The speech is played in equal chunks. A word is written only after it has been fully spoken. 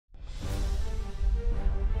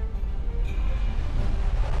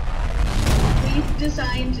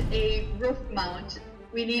designed a roof mount.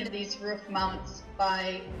 We need these roof mounts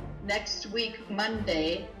by next week,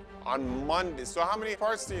 Monday. On Monday. So how many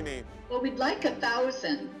parts do you need? Well, we'd like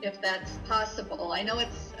 1,000 if that's possible. I know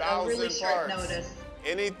it's a really short notice.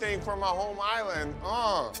 Anything from my home island,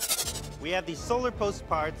 We have these solar post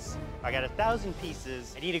parts. I got 1,000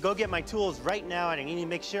 pieces. I need to go get my tools right now, and I need to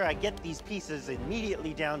make sure I get these pieces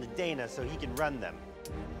immediately down to Dana so he can run them.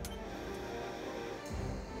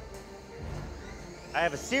 I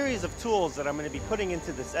have a series of tools that I'm going to be putting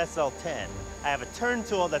into this SL10. I have a turn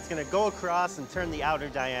tool that's going to go across and turn the outer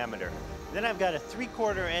diameter. Then I've got a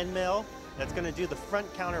 3/4 end mill that's going to do the front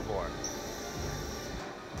counterbore.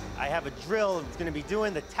 I have a drill that's going to be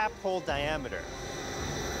doing the tap hole diameter.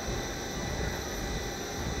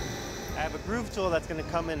 I have a groove tool that's going to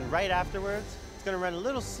come in right afterwards. It's going to run a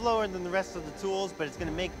little slower than the rest of the tools, but it's going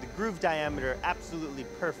to make the groove diameter absolutely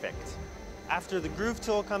perfect. After the groove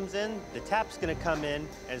tool comes in, the tap's going to come in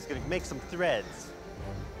and it's going to make some threads.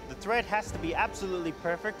 The thread has to be absolutely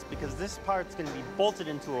perfect because this part's going to be bolted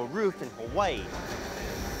into a roof in Hawaii.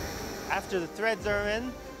 After the threads are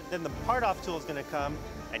in, then the part-off tool is going to come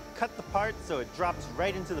and cut the part so it drops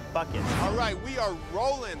right into the bucket. All right, we are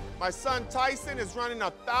rolling. My son Tyson is running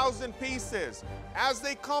 1,000 pieces. As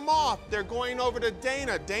they come off, they're going over to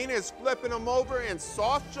Dana. Dana is flipping them over in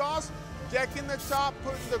soft jaws, decking the top,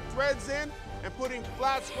 putting the threads in, and putting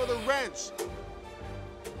flats for the wrench.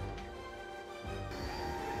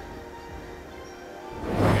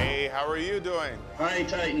 Hey, how are you doing? Hi,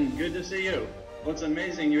 Titan. Good to see you. What's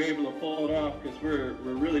amazing, you're able to pull it off because we're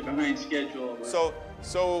really behind schedule.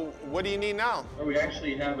 So what do you need now? We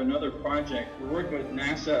actually have another project. We're working with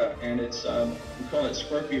NASA, and it's we call it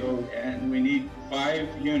Scorpio, and we need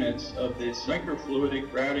 5 units of this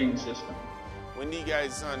microfluidic routing system. When do you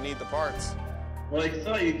guys need the parts? Well, I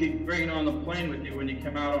thought you could bring it on the plane with you when you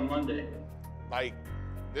come out on Monday. Like,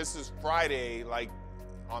 this is Friday, like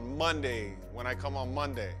on Monday, when I come on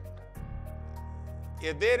Monday.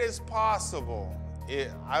 If it is possible,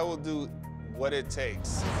 I will do what it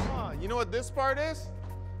takes. You know what this part is?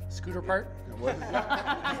 Scooter part? What is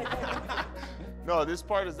that? No, this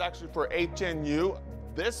part is actually for HNU.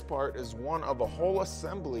 This part is one of a whole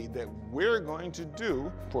assembly that we're going to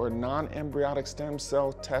do for non-embryonic stem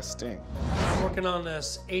cell testing. I'm working on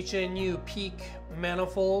this HNU peak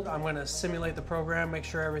manifold. I'm going to simulate the program, make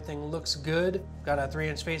sure everything looks good. Got a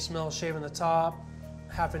 3-inch face mill shaving the top,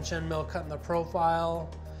 1/2-inch end mill cutting the profile,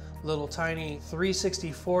 little tiny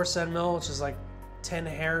 3/64 end mill, which is like 10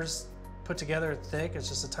 hairs put together thick. It's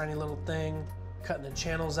just a tiny little thing. Cutting the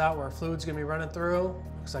channels out where fluid's gonna be running through.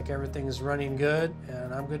 Looks like everything is running good,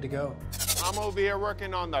 and I'm good to go. I'm over here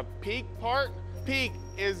working on the PEEK part. PEEK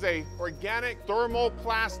is a organic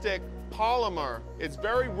thermoplastic polymer. It's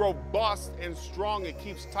very robust and strong. It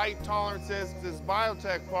keeps tight tolerances. This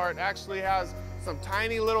biotech part actually has some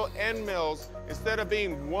tiny little end mills. Instead of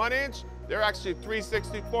being 1 inch, they're actually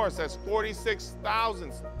 3/64, so that's 46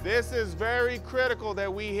 thousandths. This is very critical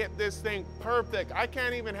that we hit this thing perfect. I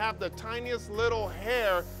can't even have the tiniest little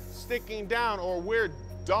hair sticking down or we're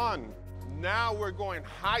done. Now we're going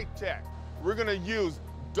high tech. We're gonna use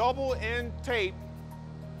double end tape,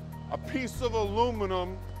 a piece of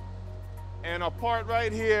aluminum, and a part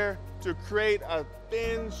right here to create a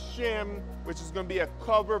thin shim, which is gonna be a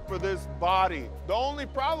cover for this body. The only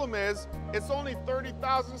problem is, it's only 30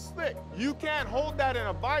 thousandths thick. You can't hold that in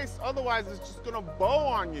a vise, otherwise it's just gonna bow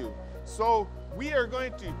on you. So we are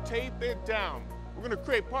going to tape it down. We're gonna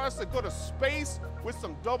create parts that go to space with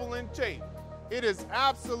some double end tape. It is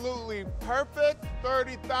absolutely perfect,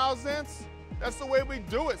 30 thousandths. That's the way we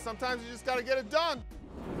do it. Sometimes you just gotta get it done.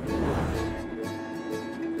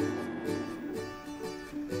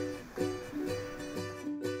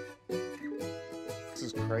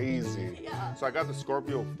 Crazy. Yeah. So I got the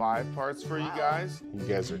Scorpio 5 parts for you guys. You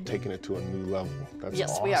guys are taking it to a new level. That's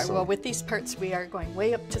yes, awesome. we are. Well, with these parts, we are going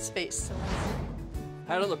way up to space.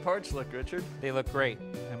 How do the parts look, Richard? They look great.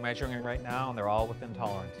 I'm measuring it right now, and they're all within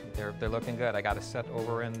tolerance. They're looking good. I got a set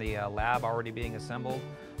over in the lab already being assembled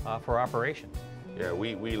for operation. Yeah,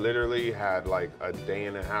 we literally had like a day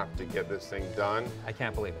and a half to get this thing done. I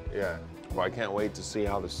can't believe it. Yeah. Well, I can't wait to see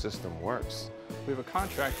how the system works. We have a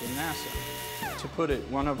contract with NASA to put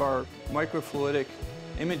one of our microfluidic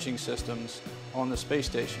imaging systems on the space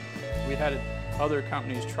station. We had other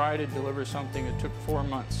companies try to deliver something that took 4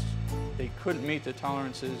 months. They couldn't meet the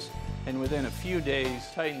tolerances, and within a few days,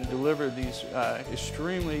 Titan delivered these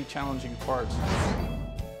extremely challenging parts.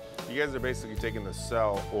 You guys are basically taking the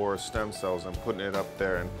cell or stem cells and putting it up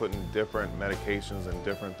there and putting different medications and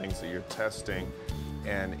different things that you're testing,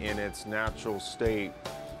 and in its natural state,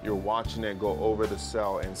 You're watching it go over the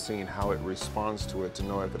cell and seeing how it responds to it to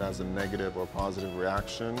know if it has a negative or positive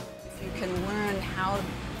reaction. If you can learn how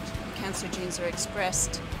cancer genes are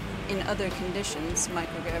expressed in other conditions,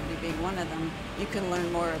 microgravity being one of them, you can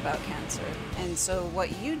learn more about cancer. And so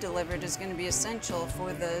what you delivered is going to be essential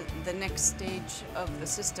for the next stage of the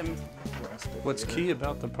system. What's key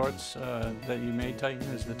about the parts that you made, Titan,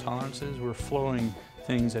 is the tolerances. We're flowing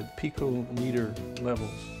things at picoliter levels.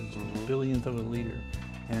 It's a billionth of a liter.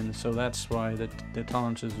 And so that's why the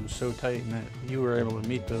tolerances were so tight, and that you were able to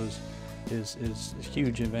meet those is a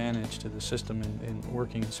huge advantage to the system in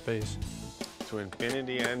working in space. To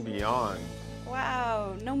infinity and beyond.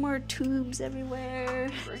 Wow, no more tubes everywhere.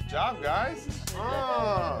 Great job, guys.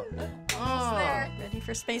 Almost there. Ready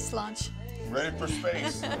for space launch. Ready for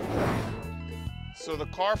space. So the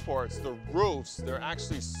carports, the roofs, they're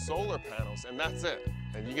actually solar panels, and that's it.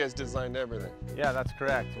 And you guys designed everything. Yeah, that's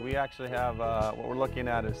correct. We actually have, what we're looking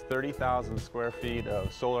at is 30,000 square feet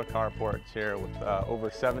of solar carports here with over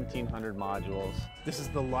 1,700 modules. This is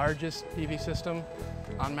the largest PV system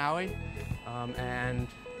on Maui, and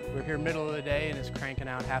we're here middle of the day and it's cranking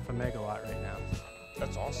out 0.5 megawatt right now.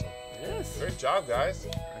 That's awesome. Yes. Great job, guys.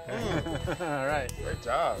 All right. Great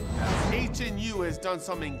job. HNU has done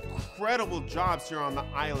some incredible jobs here on the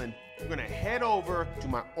island. We're gonna head over to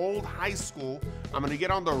my old high school. I'm gonna get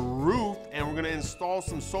on the roof and we're gonna install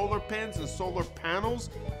some solar pins and solar panels.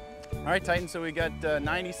 All right, Titan, so we got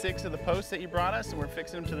 96 of the posts that you brought us, and we're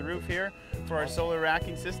fixing them to the roof here for our solar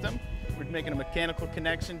racking system. We're making a mechanical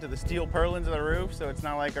connection to the steel purlins of the roof, so it's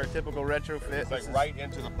not like our typical retrofit. It's like right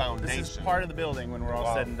into the foundation. This is part of the building when we're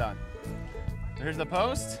all said and done. Here's the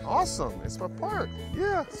post. Awesome, it's my part.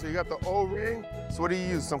 Yeah, so you got the O-ring. So what do you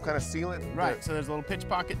use, some kind of sealant? Right, so there's a little pitch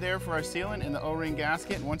pocket there for our sealant and the O-ring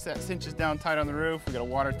gasket. And once that cinches down tight on the roof, we got a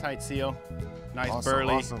watertight seal. Nice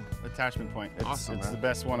burly attachment point. It's the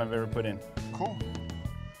best one I've ever put in. Cool,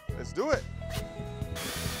 let's do it.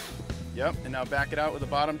 Yep, and now back it out with the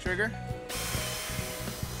bottom trigger.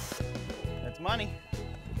 That's money.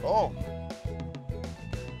 Oh.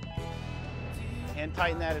 Hand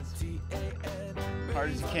tighten that as hard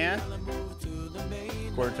as you can.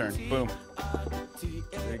 Quarter turn, boom.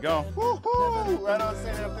 There you go. Woohoo! Right on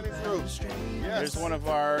St. Anthony's roof. Yes. There's one of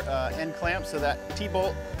our end clamps, so that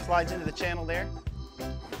T-bolt slides into the channel there.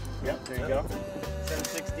 Yep, there you go.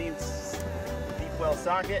 7/16 deep well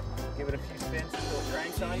socket. Give it a few spins until it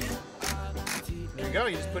cranks on you. There you go,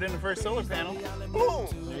 you just put in the first solar panel. Boom!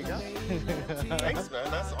 There you go. Thanks,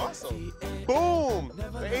 man, that's awesome. Boom!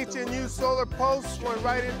 The HNU solar posts going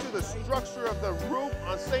right into the structure of the roof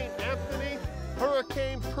on St. Anthony.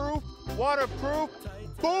 Hurricane-proof, waterproof.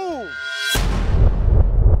 Boom!